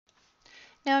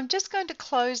Now I'm just going to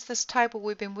close this table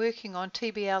we've been working on,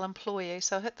 TBL employee,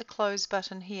 so I'll hit the close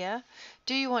button here.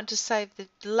 Do you want to save the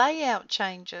layout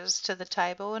changes to the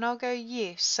table? And I'll go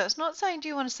yes. So it's not saying do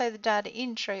you want to save the data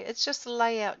entry, it's just the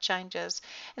layout changes.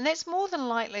 And that's more than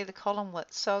likely the column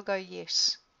width, so I'll go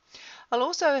yes. I'll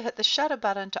also hit the shutter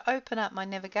button to open up my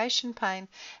navigation pane,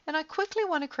 and I quickly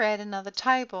want to create another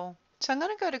table. So I'm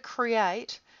going to go to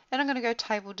create, and I'm going to go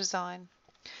table design.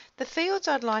 The fields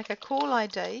I'd like are call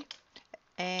ID,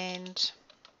 and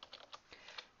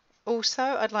also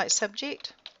I'd like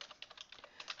subject,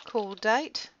 call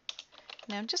date.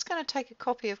 Now I'm just going to take a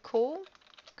copy of call,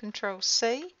 Control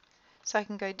C, so I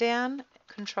can go down,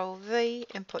 Control V,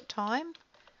 input time,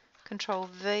 Control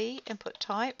V, input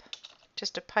type,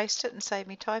 just to paste it and save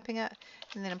me typing it,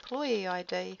 and then employee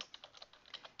ID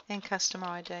and customer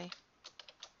ID.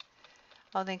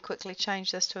 I'll then quickly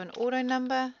change this to an auto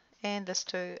number, and this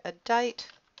to a date,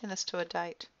 and this to a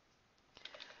date.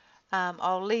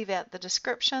 I'll leave out the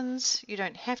descriptions. You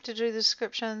don't have to do the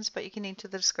descriptions, but you can enter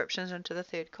the descriptions into the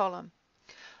third column.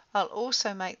 I'll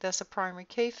also make this a primary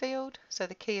key field, so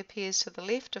the key appears to the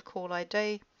left of call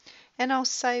ID, and I'll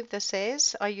save this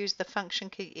as, I use the function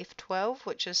key F12,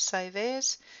 which is save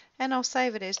as, and I'll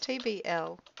save it as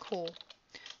TBL call,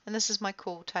 and this is my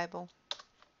call table.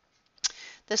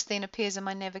 This then appears in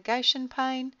my navigation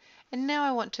pane, and now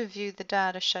I want to view the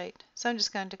data sheet, so I'm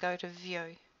just going to go to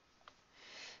view.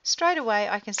 Straight away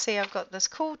I can see I've got this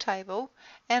call table,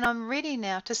 and I'm ready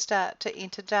now to start to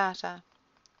enter data.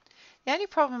 The only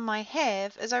problem I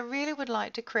have is I really would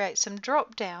like to create some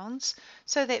drop downs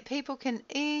so that people can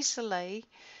easily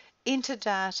enter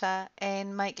data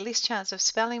and make less chance of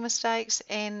spelling mistakes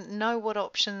and know what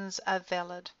options are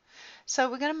valid. So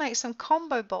we're going to make some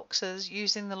combo boxes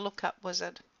using the Lookup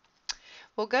wizard.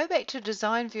 We'll go back to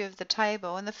design view of the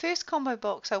table, and the first combo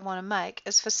box I want to make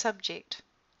is for subject.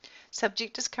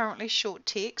 Subject is currently short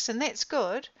text, and that's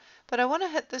good, but I want to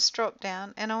hit this drop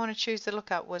down and I want to choose the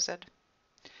Lookup wizard.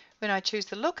 When I choose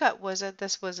the Lookup wizard,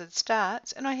 this wizard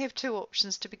starts, and I have two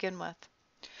options to begin with.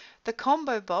 The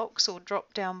combo box or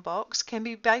drop down box can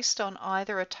be based on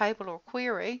either a table or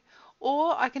query,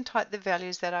 or I can type the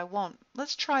values that I want.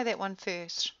 Let's try that one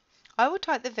first. I will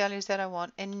type the values that I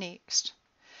want and next.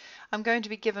 I'm going to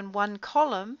be given one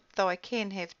column, though I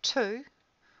can have two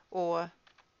or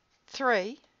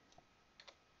three,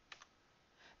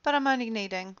 but I'm only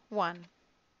needing one.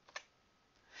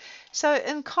 So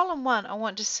in column 1 I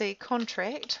want to see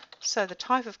contract, so the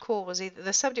type of call was either,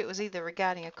 the subject was either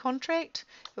regarding a contract,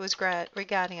 it was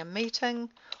regarding a meeting,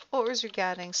 or it was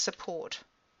regarding support.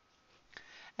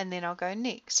 And then I'll go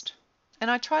next. And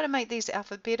I try to make these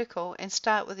alphabetical and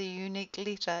start with a unique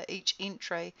letter each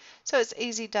entry, so it's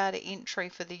easy data entry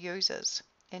for the users.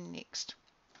 And next.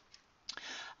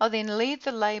 I'll then leave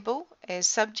the label as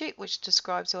subject, which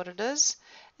describes what it is,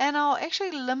 and I'll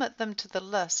actually limit them to the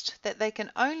list, that they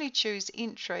can only choose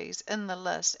entries in the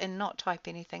list and not type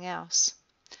anything else.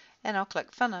 And I'll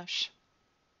click Finish.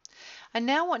 I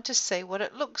now want to see what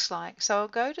it looks like, so I'll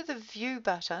go to the View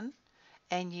button,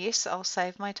 and yes, I'll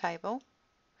save my table.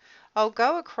 I'll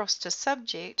go across to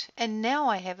Subject, and now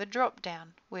I have a drop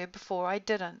down, where before I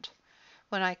didn't.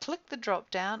 When I click the drop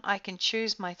down, I can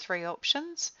choose my three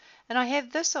options, and I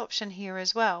have this option here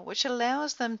as well, which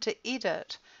allows them to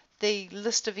edit the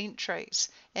list of entries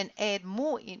and add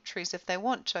more entries if they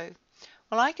want to.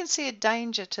 Well, I can see a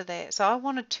danger to that, so I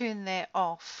want to turn that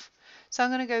off. So I'm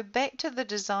going to go back to the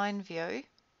design view,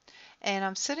 and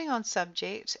I'm sitting on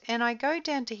subject, and I go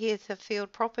down to here to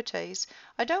field properties.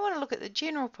 I don't want to look at the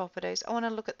general properties, I want to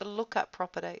look at the lookup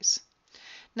properties.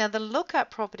 Now the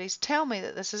lookup properties tell me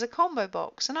that this is a combo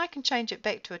box, and I can change it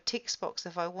back to a text box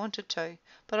if I wanted to,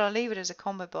 but I'll leave it as a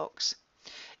combo box.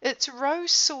 Its row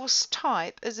source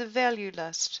type is a value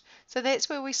list, so that's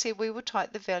where we said we would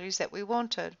type the values that we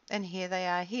wanted, and here they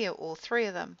are here, all three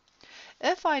of them.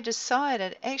 If I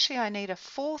decided actually I need a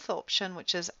fourth option,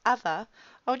 which is other,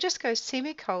 I'll just go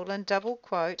semicolon, double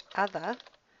quote, other,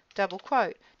 double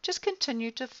quote. Just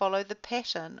continue to follow the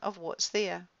pattern of what's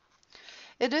there.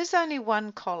 It is only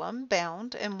one column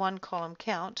bound and one column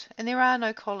count, and there are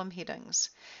no column headings.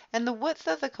 And the width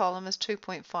of the column is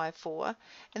 2.54,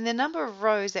 and the number of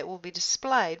rows that will be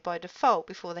displayed by default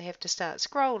before they have to start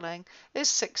scrolling is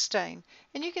 16.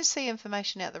 And you can see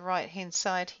information out the right hand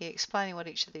side here explaining what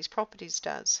each of these properties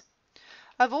does.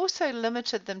 I've also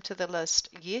limited them to the list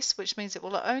yes, which means it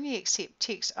will only accept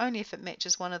text only if it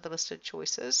matches one of the listed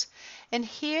choices. And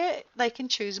here they can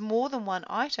choose more than one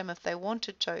item if they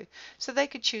wanted to. So they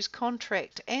could choose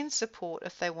contract and support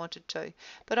if they wanted to.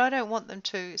 But I don't want them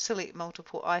to select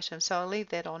multiple items, so I'll leave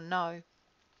that on no.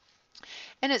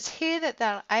 And it's here that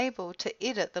they're able to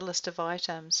edit the list of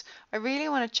items. I really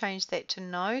want to change that to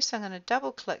no, so I'm going to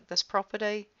double click this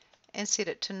property and set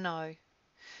it to no.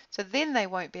 So then they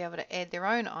won't be able to add their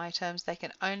own items, they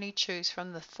can only choose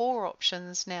from the 4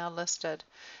 options now listed.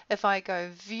 If I go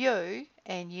view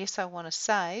and yes I want to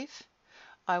save,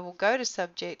 I will go to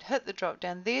subject, hit the drop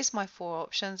down, there's my 4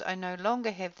 options. I no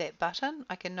longer have that button,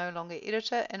 I can no longer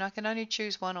edit it, and I can only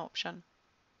choose one option.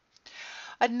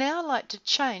 I'd now like to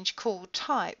change call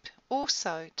type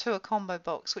also to a combo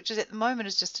box, which is at the moment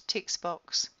is just a text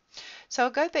box. So I'll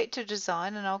go back to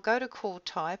design and I'll go to call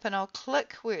type and I'll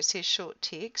click where it says short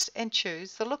text and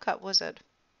choose the lookup wizard.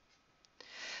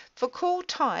 For call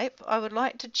type, I would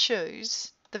like to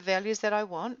choose the values that I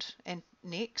want and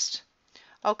next.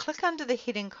 I'll click under the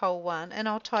heading col 1 and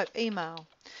I'll type email.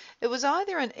 It was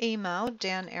either an email,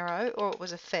 down arrow, or it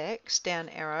was a fax, down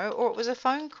arrow, or it was a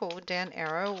phone call, down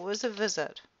arrow, or it was a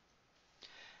visit.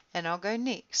 And I'll go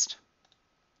next.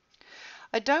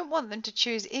 I don't want them to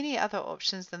choose any other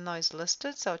options than those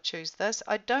listed, so I'll choose this.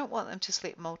 I don't want them to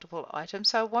select multiple items,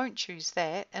 so I won't choose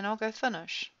that, and I'll go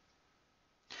finish.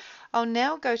 I'll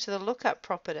now go to the lookup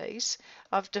properties.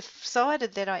 I've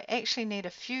decided that I actually need a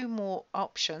few more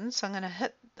options, so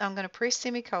I'm going to press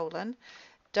semicolon,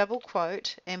 double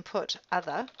quote, and put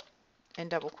other, and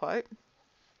double quote.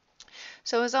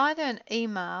 So it's either an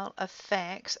email, a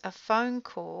fax, a phone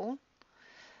call,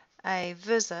 a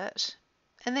visit,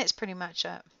 and that's pretty much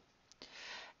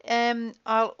it.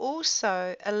 I'll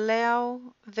also allow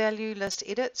value list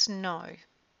edits, no.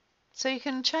 So you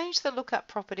can change the lookup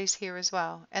properties here as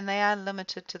well, and they are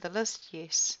limited to the list,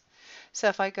 yes. So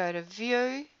if I go to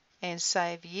view and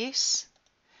save yes,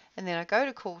 and then I go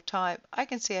to call type, I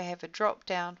can see I have a drop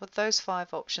down with those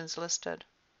 5 options listed.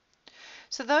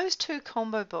 So those 2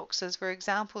 combo boxes were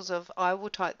examples of I will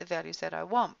type the values that I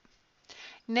want.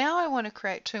 Now I want to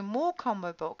create 2 more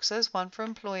combo boxes, one for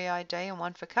employee ID and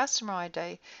one for customer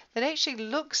ID, that actually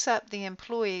looks up the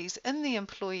employees in the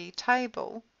employee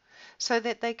table so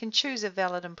that they can choose a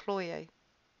valid employee.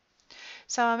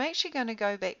 So I'm actually going to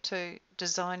go back to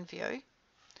design view.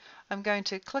 I'm going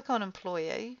to click on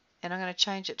employee and I'm going to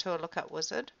change it to a lookup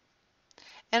wizard.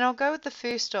 And I'll go with the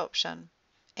first option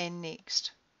and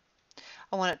next.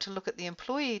 I want it to look at the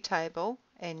employee table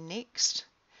and next.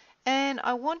 And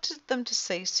I wanted them to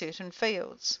see certain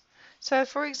fields. So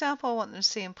for example, I want them to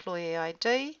see employee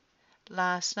ID,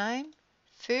 last name,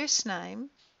 first name,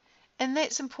 and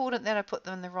that's important that I put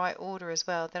them in the right order as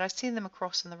well, that I send them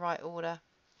across in the right order.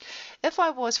 If I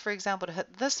was, for example, to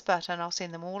hit this button, I'll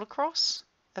send them all across.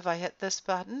 If I hit this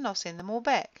button, I'll send them all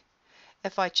back.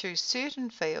 If I choose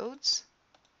certain fields,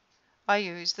 I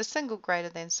use the single greater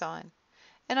than sign.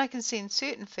 And I can send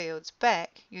certain fields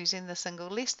back using the single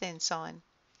less than sign.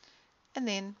 And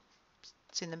then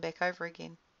send them back over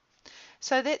again.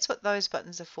 So that's what those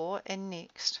buttons are for. And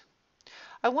next.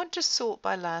 I want to sort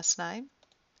by last name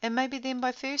and maybe then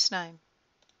by first name.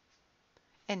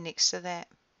 And next to that.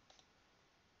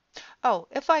 Oh,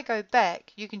 if I go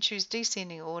back, you can choose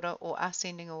descending order or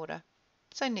ascending order.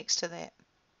 So next to that.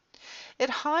 It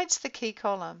hides the key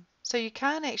column, so you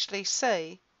can't actually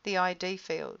see the ID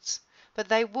fields, but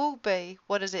they will be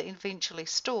what is eventually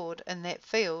stored in that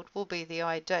field will be the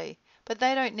ID. But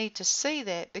they don't need to see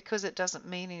that because it doesn't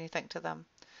mean anything to them.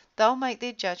 They'll make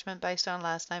their judgment based on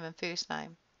last name and first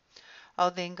name.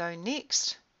 I'll then go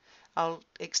next. I'll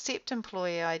accept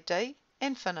employee ID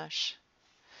and finish.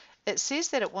 It says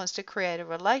that it wants to create a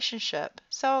relationship,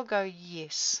 so I'll go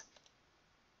yes.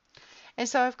 And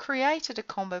so I've created a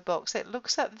combo box that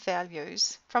looks up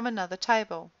values from another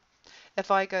table.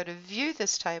 If I go to view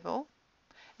this table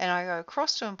and I go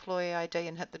across to employee ID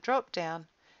and hit the drop down,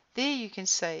 there you can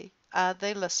see are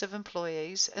the list of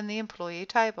employees in the employee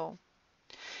table.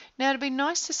 Now it'd be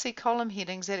nice to see column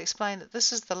headings that explain that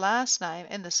this is the last name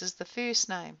and this is the first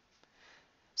name.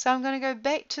 So I'm going to go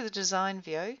back to the design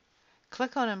view,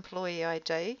 click on employee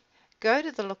ID, go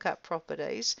to the lookup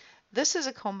properties. This is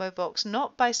a combo box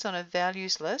not based on a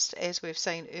values list as we've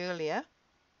seen earlier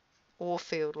or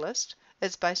field list.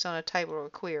 It's based on a table or a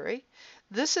query.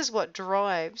 This is what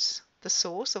drives the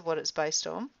source of what it's based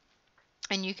on.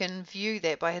 And you can view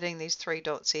that by hitting these 3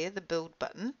 dots here, the build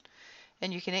button.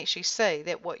 And you can actually see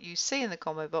that what you see in the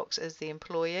combo box is the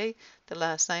employee, the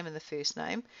last name and the first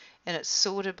name. And it's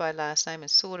sorted by last name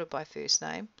and sorted by first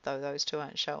name, though those 2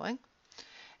 aren't showing.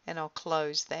 And I'll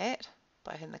close that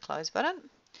by hitting the close button.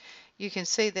 You can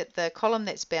see that the column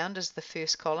that's bound is the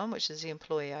first column, which is the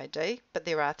employee ID, but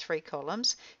there are 3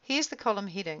 columns. Here's the column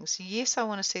headings. Yes, I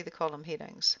want to see the column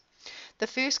headings. The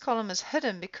first column is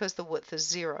hidden because the width is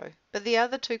 0, but the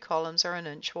other 2 columns are an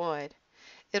inch wide.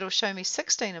 it'll show me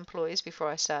 16 employees before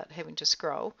I start having to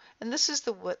scroll, and this is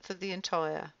the width of the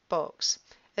entire box.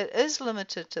 It is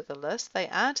limited to the list. They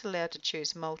aren't allowed to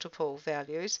choose multiple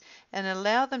values, and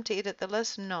allow them to edit the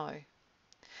list? No.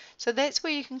 So that's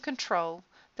where you can control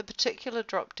the particular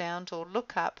drop-down or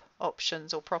lookup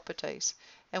options or properties.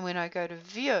 And when I go to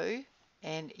View,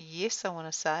 and yes, I want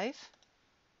to save,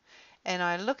 and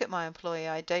I look at my employee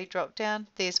ID drop-down,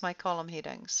 there's my column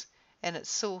headings, and it's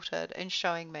sorted and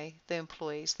showing me the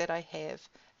employees that I have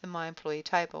in my employee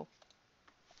table.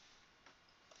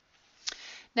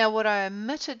 Now what I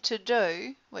omitted to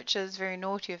do, which is very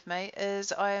naughty of me,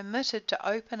 is I omitted to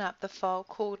open up the file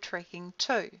call tracking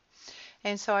 2.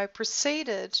 And so I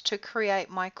proceeded to create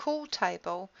my call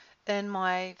table in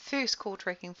my first call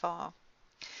tracking file.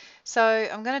 So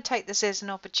I'm going to take this as an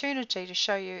opportunity to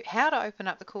show you how to open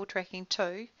up the call tracking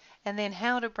 2 and then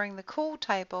how to bring the call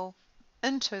table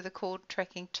into the call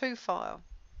tracking 2 file.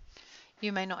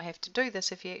 You may not have to do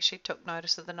this if you actually took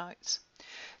notice of the notes.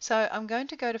 So I'm going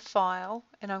to go to File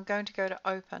and I'm going to go to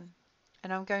Open.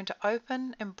 And I'm going to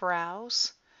open and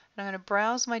browse. And I'm going to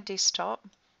browse my desktop.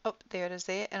 Oh, there it is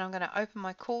there. And I'm going to open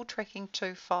my call tracking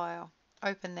 2 file.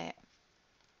 Open that.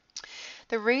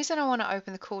 The reason I want to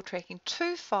open the call tracking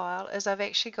 2 file is I've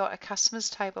actually got a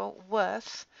customers table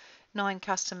with 9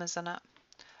 customers in it.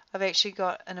 I've actually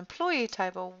got an employee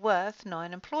table with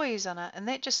 9 employees in it, and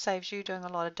that just saves you doing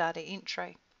a lot of data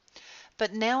entry.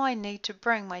 But now I need to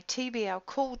bring my TBL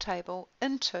call table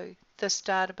into this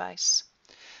database.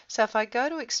 So if I go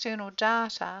to external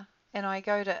data and I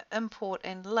go to import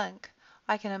and link,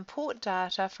 I can import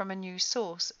data from a new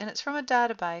source, and it's from a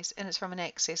database and it's from an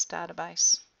Access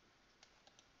database.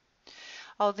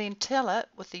 I'll then tell it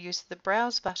with the use of the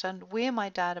browse button where my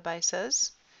database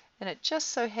is, and it just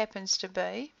so happens to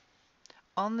be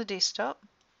on the desktop,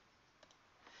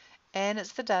 and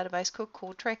it's the database called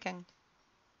call tracking,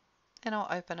 and I'll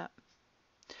open it.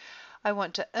 I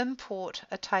want to import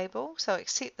a table, so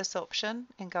accept this option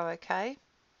and go OK.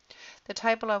 The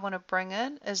table I want to bring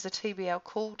in is the TBL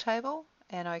call table,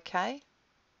 and OK,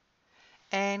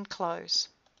 and close.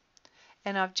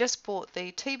 And I've just brought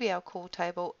the TBL call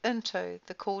table into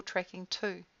the call tracking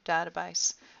 2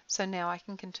 database, so now I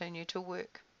can continue to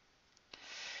work.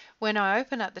 When I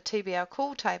open up the TBL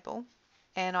call table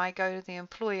and I go to the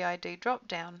employee ID drop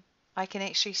down, I can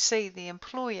actually see the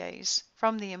employees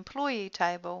from the employee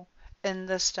table in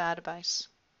this database.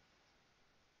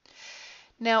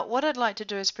 Now what I'd like to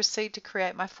do is proceed to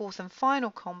create my 4th and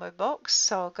final combo box.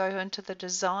 So I'll go into the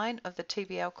design of the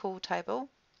TBL call table.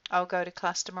 I'll go to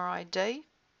customer ID.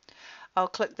 I'll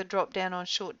click the drop down on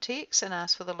short text and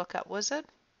ask for the lookup wizard.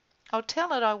 I'll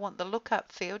tell it I want the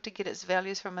lookup field to get its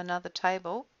values from another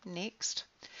table. Next.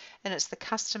 And it's the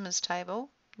customers table.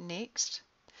 Next.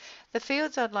 The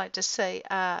fields I'd like to see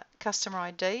are customer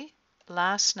ID,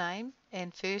 last name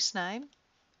and first name,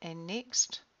 and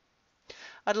next.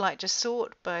 I'd like to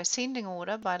sort by ascending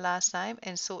order by last name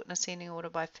and sort in ascending order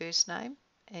by first name,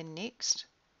 and next.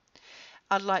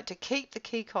 I'd like to keep the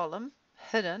key column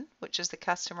hidden, which is the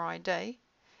customer ID,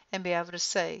 and be able to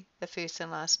see the first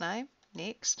and last name,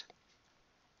 next.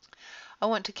 I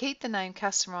want to keep the name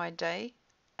customer ID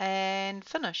and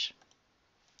finish.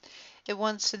 It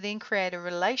wants to then create a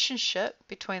relationship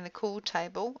between the call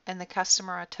table and the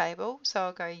customer table, so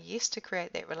I'll go yes to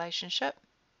create that relationship.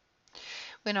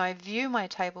 When I view my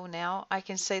table now, I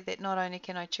can see that not only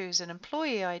can I choose an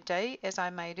employee ID, as I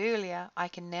made earlier, I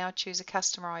can now choose a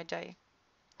customer ID.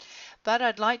 But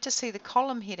I'd like to see the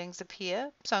column headings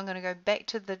appear, so I'm going to go back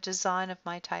to the design of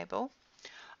my table.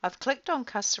 I've clicked on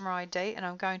customer ID and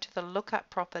I'm going to the lookup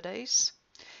properties.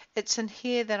 It's in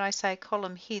here that I say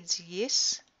column heads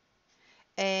yes,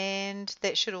 and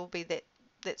that should all be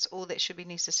that's all that should be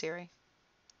necessary.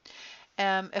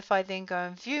 If I then go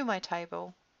and view my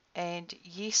table and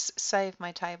yes, save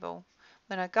my table,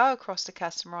 when I go across to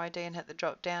customer ID and hit the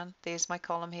drop down, there's my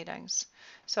column headings.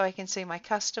 So I can see my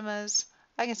customers,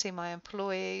 I can see my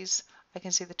employees, I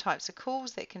can see the types of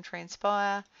calls that can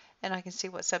transpire, and I can see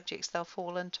what subjects they'll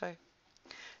fall into.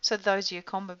 So those are your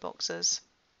combo boxes.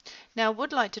 Now I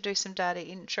would like to do some data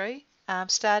entry,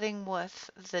 starting with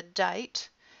the date.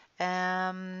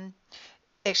 Actually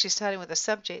starting with the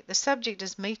subject. The subject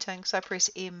is meeting, so I press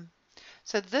M.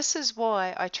 So this is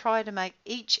why I try to make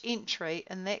each entry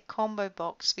in that combo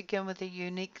box begin with a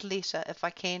unique letter if I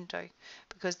can do,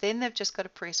 because then they've just got to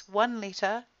press one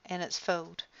letter and it's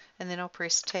filled, and then I'll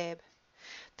press tab.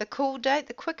 The call date,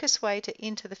 the quickest way to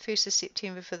enter the 1st of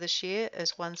September for this year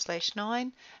is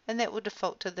 1/9, and that will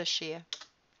default to this year.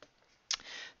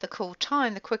 The call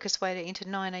time, the quickest way to enter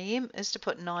 9 AM is to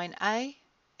put 9A,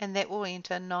 and that will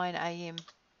enter 9 AM.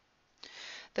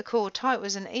 The call type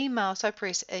was an email, so I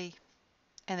press E,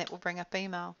 and that will bring up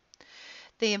email.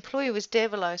 The employee was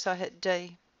Davilo, so I hit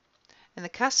D. And the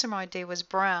customer ID was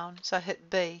Brown, so I hit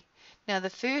B. Now the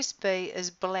first B is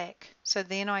black, so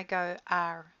then I go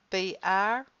R.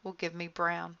 BR will give me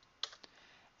Brown.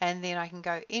 And then I can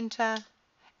go enter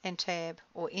and tab,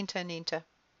 or enter and enter.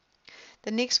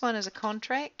 The next one is a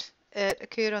contract. It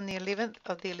occurred on the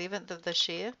 11th of this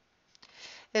year.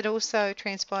 It also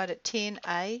transpired at 10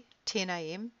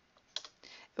 a.m.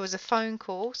 It was a phone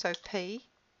call, so P.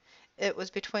 It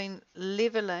was between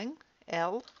leveling,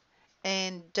 L,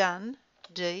 and done,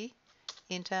 D.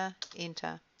 Enter,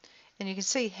 enter. And you can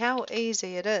see how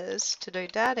easy it is to do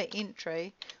data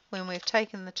entry when we've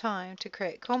taken the time to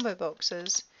create combo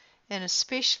boxes, and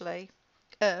especially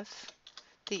if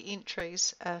the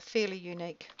entries are fairly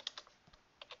unique.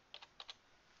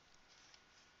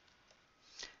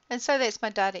 And so that's my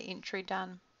data entry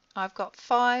done. I've got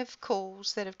 5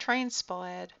 calls that have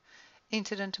transpired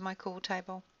entered into my call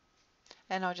table,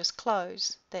 and I'll just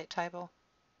close that table.